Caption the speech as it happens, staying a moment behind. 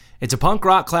It's a Punk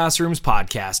Rock Classrooms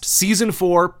podcast, Season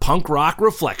 4, Punk Rock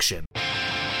Reflection.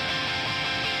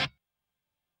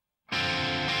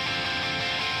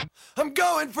 I'm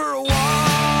going for a walk, not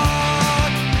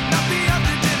the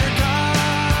after dinner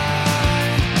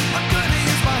kind. I'm gonna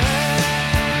use my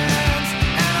hands,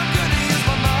 and I'm gonna use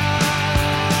my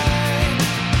mind.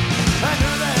 And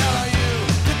who the hell are you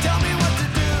to tell me what to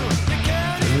do? You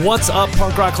can't even What's up,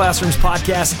 Punk Rock Classrooms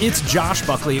podcast? It's Josh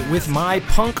Buckley with my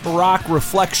Punk Rock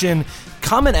Reflection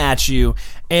coming at you.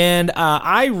 And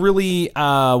I really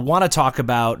want to talk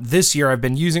about this year. I've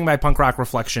been using my Punk Rock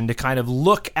Reflection to kind of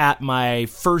look at my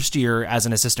first year as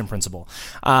an assistant principal.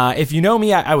 If you know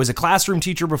me, I was a classroom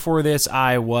teacher before this.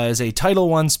 I was a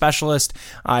Title I specialist.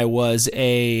 I was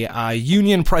a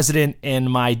union president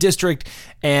in my district.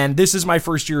 And this is my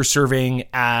first year serving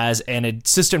as an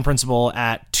assistant principal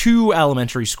at 2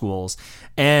 elementary schools.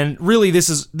 And really,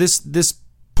 this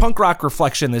Punk Rock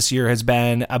Reflection this year has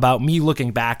been about me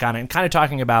looking back on it and kind of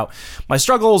talking about my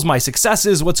struggles, my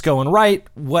successes, what's going right,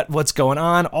 what's going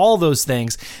on, all those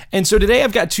things. And so today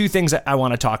I've got 2 things that I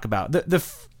want to talk about. The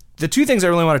 2 things I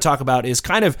really want to talk about is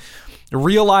kind of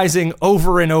realizing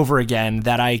over and over again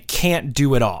that I can't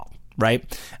do it all. Right.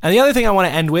 And the other thing I want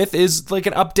to end with is like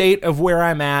an update of where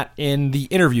I'm at in the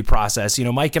interview process. You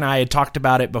know, Mike and I had talked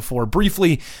about it before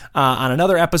briefly on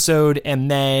another episode. And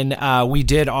then we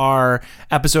did our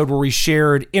episode where we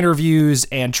shared interviews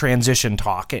and transition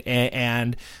talk.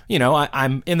 And you know,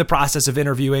 I'm in the process of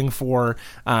interviewing for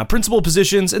principal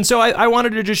positions. And so I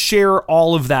wanted to just share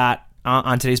all of that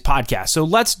on today's podcast. So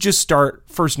let's just start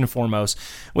first and foremost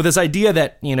with this idea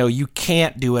that, you know, you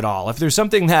can't do it all. If there's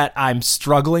something that I'm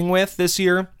struggling with this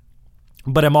year,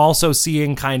 but I'm also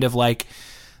seeing kind of like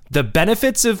the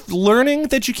benefits of learning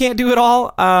that you can't do it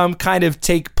all kind of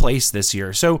take place this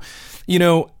year. So, you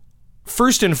know,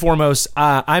 first and foremost,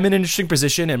 I'm in an interesting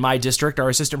position in my district. Our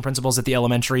assistant principals at the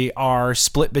elementary are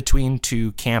split between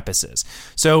 2 campuses.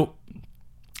 So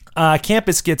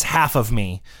campus gets half of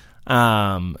me,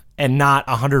 and not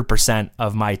 100%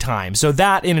 of my time. So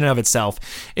that in and of itself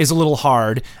is a little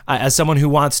hard as someone who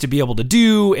wants to be able to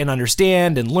do and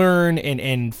understand and learn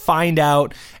and find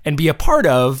out and be a part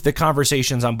of the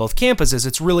conversations on both campuses.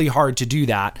 It's really hard to do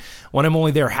that when I'm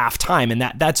only there half time. And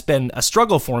that's been a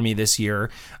struggle for me this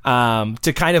year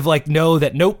to kind of like know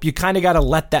that, nope, you kind of got to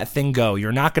let that thing go.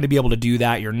 You're not going to be able to do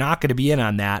that. You're not going to be in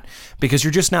on that because you're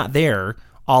just not there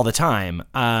all the time.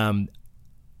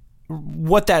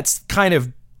 What that's kind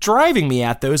of driving me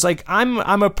at though is like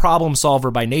I'm a problem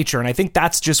solver by nature, and I think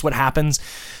that's just what happens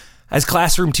as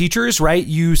classroom teachers, right?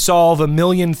 You solve a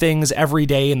million things every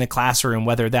day in the classroom,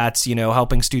 whether that's, you know,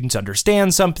 helping students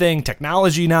understand something,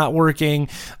 technology not working,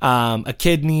 a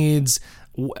kid needs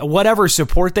whatever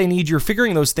support they need. You're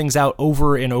figuring those things out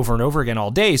over and over and over again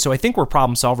all day. So I think we're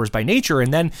problem solvers by nature.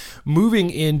 And then moving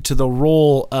into the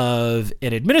role of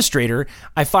an administrator,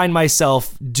 I find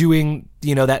myself doing,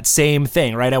 you know, that same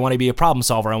thing, right? I want to be a problem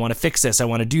solver. I want to fix this. I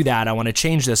want to do that. I want to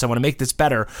change this. I want to make this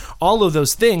better. All of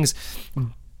those things.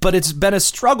 But it's been a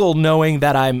struggle knowing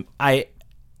that I'm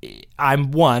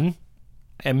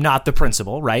not the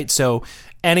principal, right? So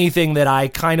anything that I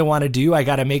kind of want to do, I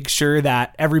got to make sure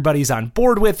that everybody's on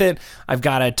board with it. I've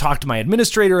got to talk to my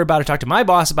administrator about it, talk to my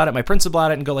boss about it, my principal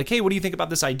about it, and go like, hey, what do you think about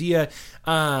this idea?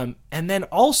 And then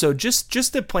also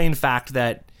just the plain fact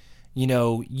that, you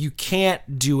know, you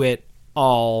can't do it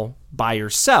all by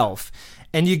yourself.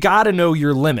 And you got to know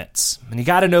your limits, and you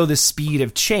got to know the speed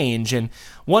of change. And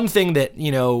one thing that, you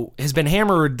know, has been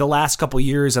hammered the last couple of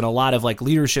years and a lot of like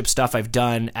leadership stuff I've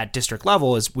done at district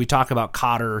level is we talk about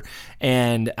Kotter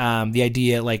and the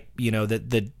idea, like, you know,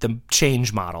 the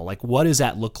change model. Like, what does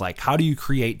that look like? How do you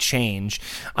create change?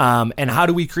 And how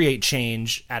do we create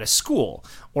change at a school?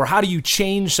 Or how do you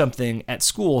change something at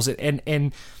schools?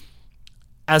 And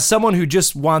as someone who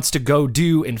just wants to go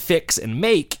do and fix and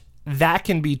make, that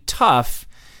can be tough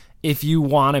if you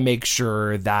want to make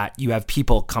sure that you have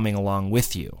people coming along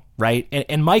with you, right?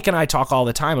 And Mike and I talk all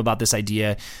the time about this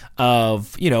idea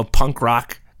of, you know, punk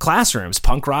rock classrooms,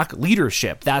 punk rock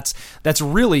leadership. That's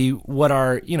really what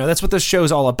that's what this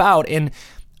show's all about. And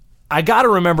I got to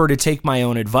remember to take my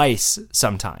own advice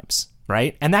sometimes,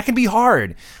 right? And that can be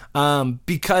hard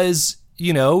because,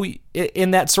 you know,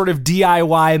 in that sort of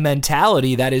DIY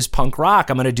mentality that is punk rock,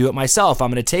 I'm going to do it myself.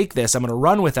 I'm going to take this. I'm going to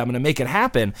run with it. I'm going to make it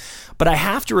happen. But I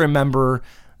have to remember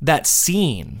that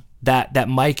scene that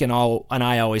Mike and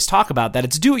I always talk about, that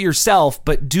it's do it yourself,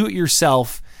 but do it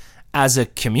yourself as a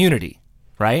community,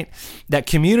 right? That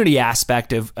community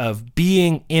aspect of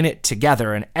being in it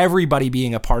together and everybody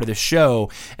being a part of the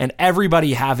show and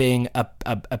everybody having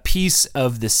a piece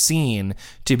of the scene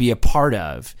to be a part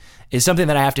of. is something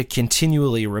that I have to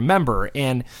continually remember.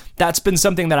 And that's been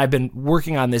something that I've been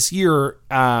working on this year.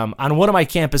 On one of my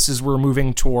campuses, we're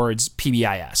moving towards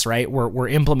PBIS, right? We're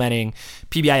implementing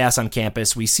PBIS on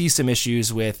campus. We see some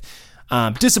issues with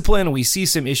discipline. We see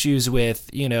some issues with,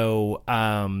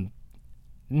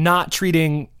 not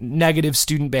treating negative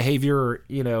student behavior,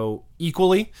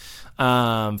 equally,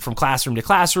 from classroom to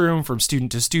classroom, from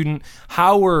student to student.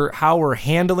 How we're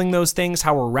handling those things,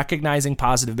 how we're recognizing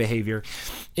positive behavior,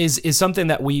 is something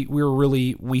that we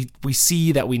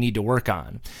see that we need to work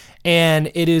on. And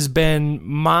it has been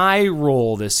my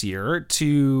role this year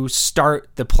to start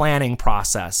the planning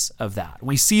process of that.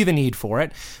 We see the need for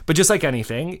it, but just like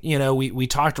anything, we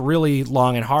talked really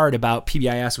long and hard about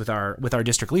PBIS with our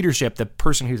district leadership, the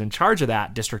person who's in charge of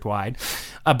that district-wide,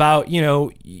 about,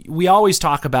 we always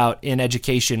talk about in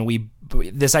education,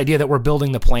 this idea that we're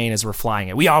building the plane as we're flying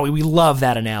it. We love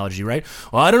that analogy, right?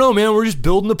 Well, I don't know, man, we're just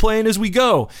building the plane as we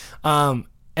go.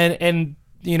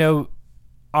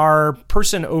 Our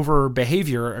person over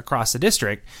behavior across the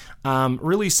district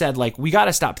really said, we got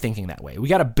to stop thinking that way. We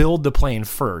got to build the plane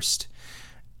first,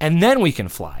 and then we can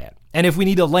fly it. And if we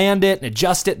need to land it and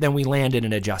adjust it, then we land it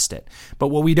and adjust it. But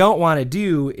what we don't want to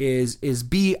do is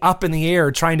be up in the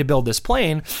air trying to build this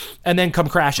plane and then come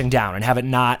crashing down and have it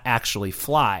not actually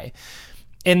fly.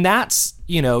 And that's,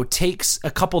 takes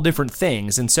a couple different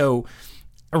things. And so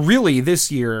really this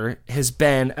year has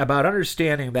been about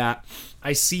understanding that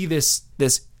I see this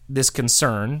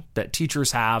concern that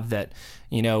teachers have, that,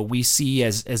 we see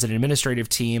as an administrative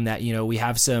team, that, we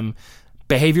have some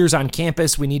behaviors on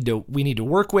campus we need to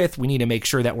work with. We need to make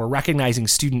sure that we're recognizing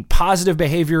student positive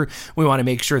behavior. We want to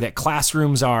make sure that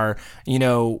classrooms are,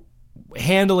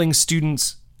 handling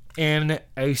students in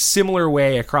a similar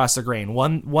way across the grain,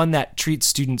 one that treats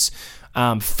students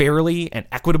fairly and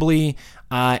equitably,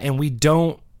 and we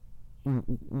don't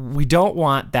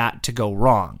want that to go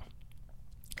wrong.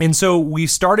 And so we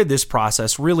started this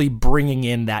process really bringing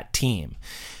in that team.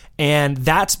 And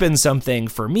that's been something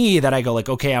for me that I go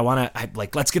okay,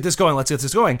 let's get this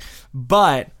going.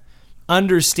 But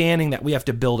understanding that we have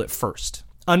to build it first,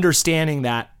 understanding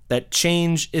that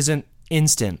change isn't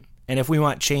instant. And if we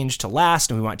want change to last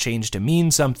and we want change to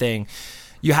mean something,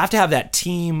 you have to have that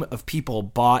team of people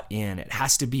bought in. It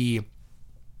has to be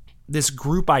this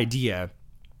group idea.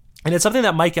 And it's something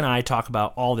that Mike and I talk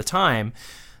about all the time.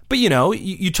 But,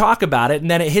 you talk about it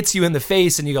and then it hits you in the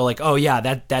face and you go oh, yeah,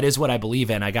 that is what I believe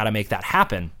in. I got to make that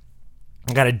happen.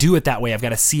 I got to do it that way. I've got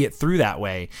to see it through that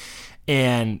way.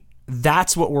 And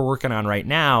that's what we're working on right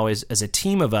now, is as a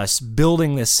team of us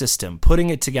building this system, putting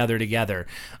it together, and,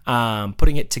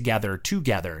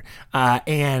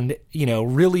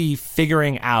 really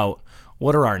figuring out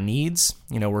what are our needs.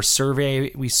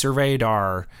 We surveyed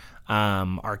our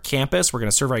campus. We're going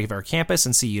to survey our campus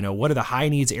and see, what are the high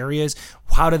needs areas?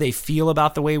 How do they feel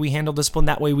about the way we handle discipline?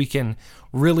 That way we can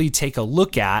really take a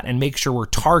look at and make sure we're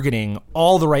targeting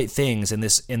all the right things in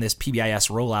this PBIS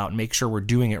rollout, and make sure we're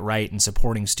doing it right and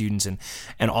supporting students and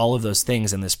all of those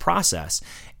things in this process.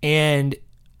 And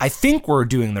I think we're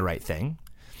doing the right thing.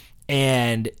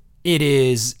 And it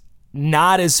is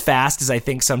not as fast as I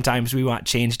think sometimes we want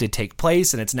change to take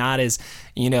place. And it's not as,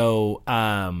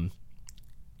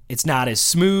 it's not as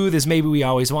smooth as maybe we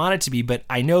always want it to be, but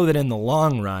I know that in the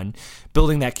long run,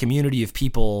 building that community of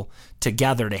people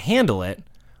together to handle it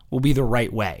will be the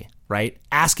right way, right?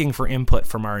 Asking for input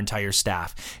from our entire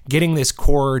staff, getting this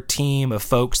core team of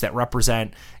folks that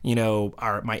represent,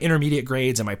 my intermediate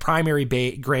grades and my primary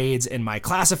grades and my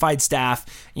classified staff,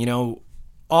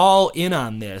 all in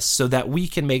on this so that we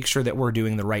can make sure that we're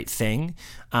doing the right thing,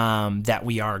 that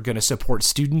we are going to support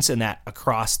students, and that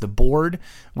across the board,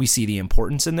 we see the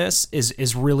importance in this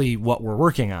is really what we're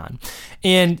working on.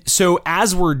 And so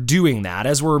as we're doing that,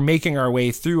 as we're making our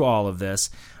way through all of this,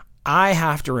 I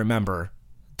have to remember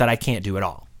that I can't do it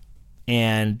all.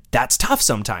 And that's tough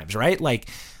sometimes, right?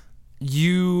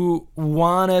 You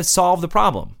want to solve the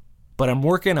problem, but I'm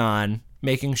working on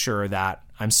making sure that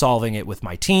I'm solving it with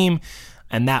my team.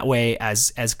 And that way,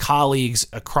 as colleagues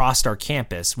across our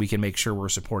campus, we can make sure we're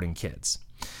supporting kids.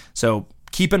 So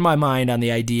keeping my mind on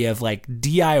the idea of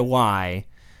DIY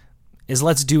is,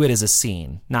 let's do it as a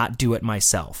scene, not do it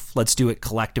myself. Let's do it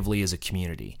collectively as a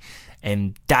community.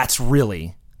 And that's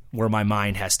really where my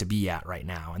mind has to be at right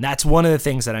now. And that's one of the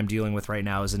things that I'm dealing with right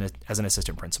now as an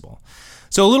assistant principal.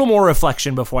 So a little more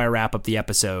reflection before I wrap up the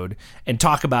episode and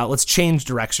talk about, let's change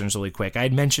directions really quick. I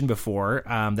had mentioned before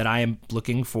that I am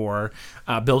looking for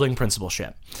building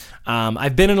principalship.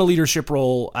 I've been in a leadership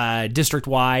role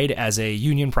district-wide as a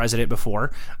union president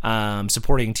before,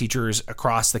 supporting teachers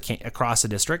across the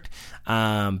district,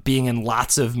 being in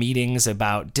lots of meetings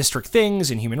about district things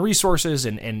and human resources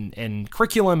and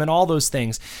curriculum and all those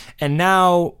things. And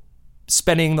now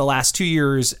spending the last 2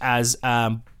 years as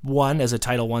as a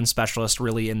Title I specialist,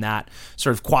 really in that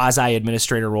sort of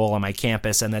quasi-administrator role on my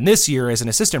campus, and then this year as an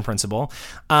assistant principal,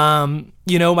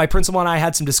 my principal and I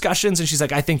had some discussions, and she's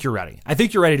like, I think you're ready. I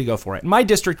think you're ready to go for it. In my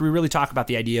district, we really talk about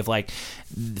the idea of, like,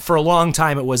 for a long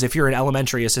time, it was if you're an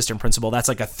elementary assistant principal, that's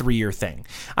like a 3-year thing.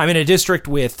 I'm in a district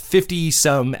with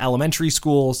 50-some elementary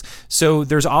schools, so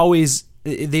there's always...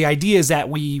 The idea is that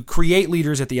we create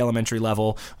leaders at the elementary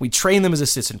level, we train them as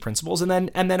assistant principals, and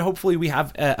then hopefully we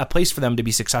have a place for them to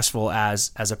be successful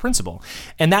as a principal.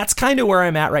 And that's kind of where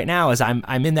I'm at right now, as I'm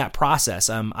in that process.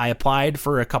 I applied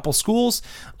for a couple schools.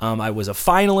 I was a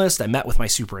finalist. I met with my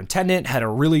superintendent, had a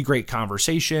really great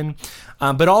conversation,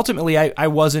 but ultimately I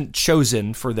wasn't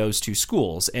chosen for those 2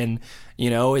 schools. And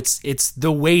it's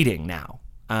the waiting now.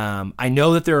 I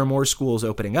know that there are more schools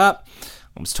opening up.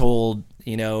 I was told,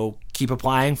 keep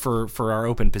applying for our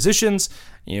open positions.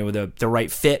 The right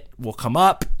fit will come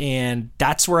up, and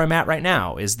that's where I'm at right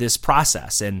now, is this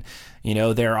process. And,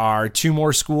 there are 2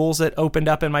 more schools that opened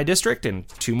up in my district and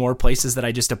 2 more places that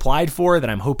I just applied for that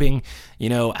I'm hoping,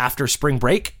 after spring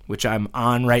break, which I'm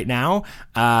on right now,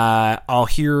 I'll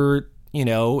hear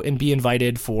and be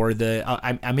invited for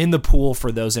I'm in the pool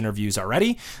for those interviews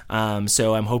already.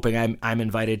 So I'm hoping I'm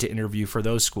invited to interview for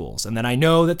those schools. And then I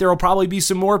know that there will probably be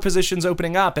some more positions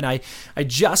opening up, and I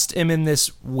just am in this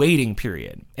waiting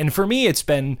period. And for me,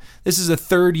 this is a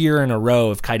 3rd year in a row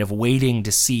of kind of waiting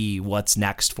to see what's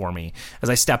next for me. As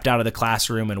I stepped out of the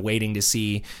classroom and waiting to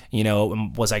see,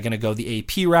 was I going to go the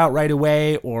AP route right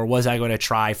away, or was I going to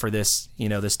try for this,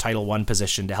 this Title I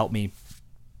position to help me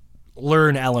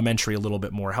learn elementary a little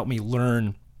bit more, help me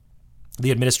learn the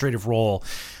administrative role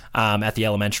at the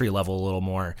elementary level a little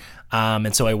more.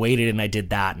 And so I waited and I did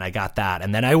that and I got that.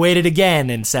 And then I waited again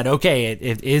and said, okay,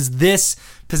 is this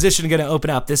position going to open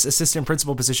up, this assistant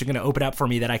principal position going to open up for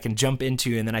me that I can jump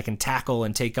into and then I can tackle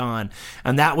and take on?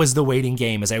 And that was the waiting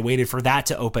game, as I waited for that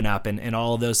to open up and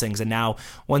all of those things. And now,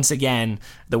 once again,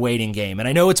 the waiting game. And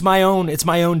I know it's my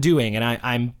own doing, and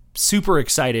I'm super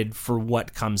excited for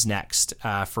what comes next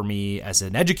for me as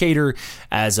an educator,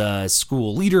 as a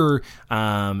school leader,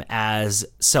 as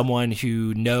someone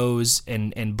who knows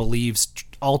and believes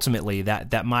ultimately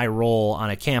that my role on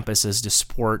a campus is to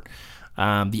support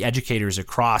the educators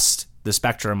across the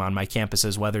spectrum on my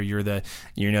campuses, whether you're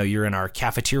in our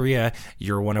cafeteria,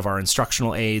 you're one of our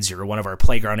instructional aides, you're one of our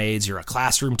playground aides, you're a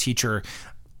classroom teacher,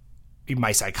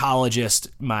 my psychologist,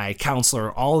 my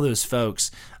counselor, all of those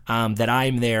folks, that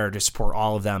I'm there to support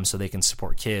all of them so they can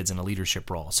support kids in a leadership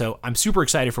role. So I'm super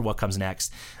excited for what comes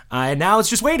next. And now it's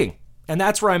just waiting. And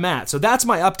that's where I'm at. So that's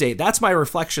my update. That's my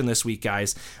reflection this week,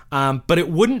 guys. But it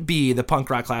wouldn't be the Punk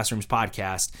Rock Classrooms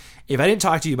podcast if I didn't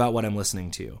talk to you about what I'm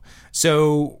listening to.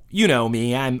 So you know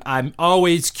me, I'm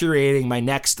always curating my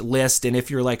next list. And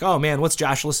if you're like, oh man, what's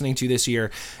Josh listening to this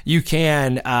year? You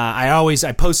can.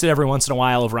 I post it every once in a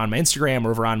while over on my Instagram, or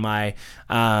over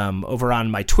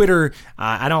on my Twitter.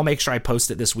 And I'll make sure I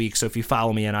post it this week. So if you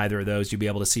follow me on either of those, you'll be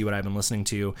able to see what I've been listening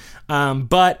to.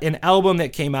 But an album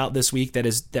that came out this week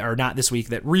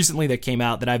that recently came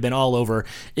out that I've been all over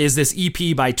is this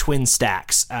EP by Twin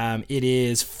Stacks. It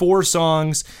is 4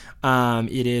 songs.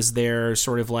 It is their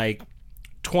sort of like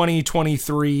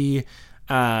 2023,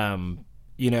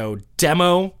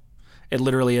 demo. It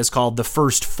literally is called The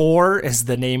First 4 is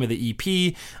the name of the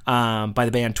EP, by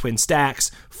the band Twin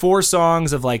Stacks. 4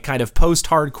 songs of like kind of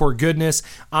post-hardcore goodness.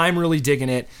 I'm really digging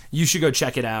it. You should go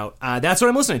check it out. That's what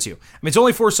I'm listening to. I mean, it's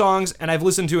only 4 songs, and I've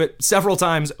listened to it several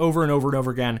times over and over and over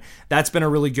again. That's been a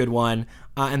really good one.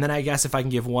 And then I guess if I can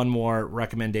give one more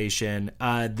recommendation,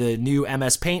 the new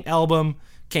MS Paint album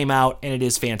came out, and it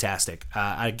is fantastic.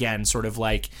 Again, sort of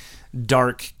like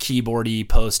dark keyboardy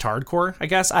post-hardcore, I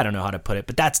guess. I don't know how to put it,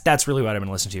 but that's really what I've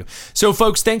been listening to. So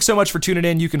folks, thanks so much for tuning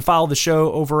in. You can follow the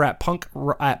show over at Punk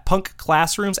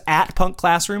Classrooms, at Punk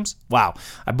Classrooms. Wow,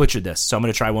 I butchered this, so I'm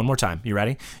going to try one more time. You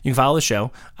ready? You can follow the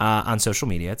show on social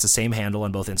media. It's the same handle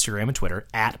on both Instagram and Twitter,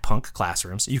 at Punk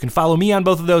Classrooms. You can follow me on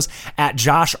both of those at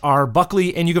Josh R.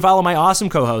 Buckley, and you can follow my awesome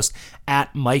co-host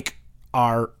at Mike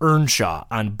our Earnshaw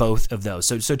on both of those.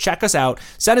 So check us out.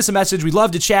 Send us a message. We'd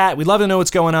love to chat. We'd love to know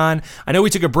what's going on. I know we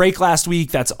took a break last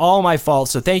week. That's all my fault.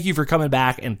 So thank you for coming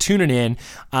back and tuning in.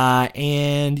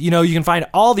 And, you know, you can find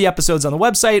all the episodes on the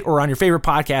website or on your favorite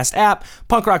podcast app,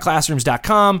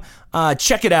 punkrockclassrooms.com.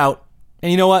 Check it out.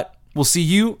 And you know what? We'll see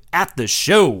you at the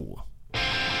show.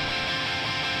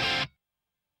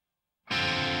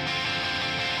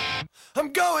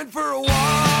 I'm going for a walk, not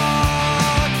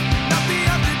the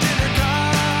after dinner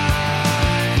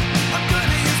kind. I'm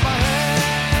gonna use my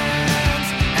hands,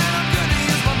 and I'm gonna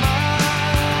use my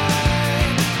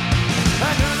mind.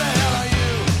 And who the hell are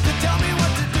you to tell me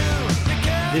what to do? You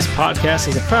can't This podcast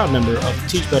is a proud member of the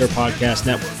Teach Better Podcast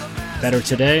Network. Better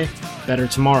today, better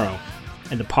tomorrow,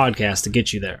 and the podcast to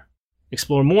get you there.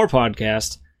 Explore more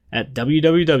podcasts at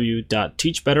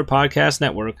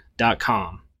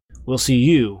www.teachbetterpodcastnetwork.com. We'll see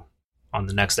you on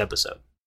the next episode.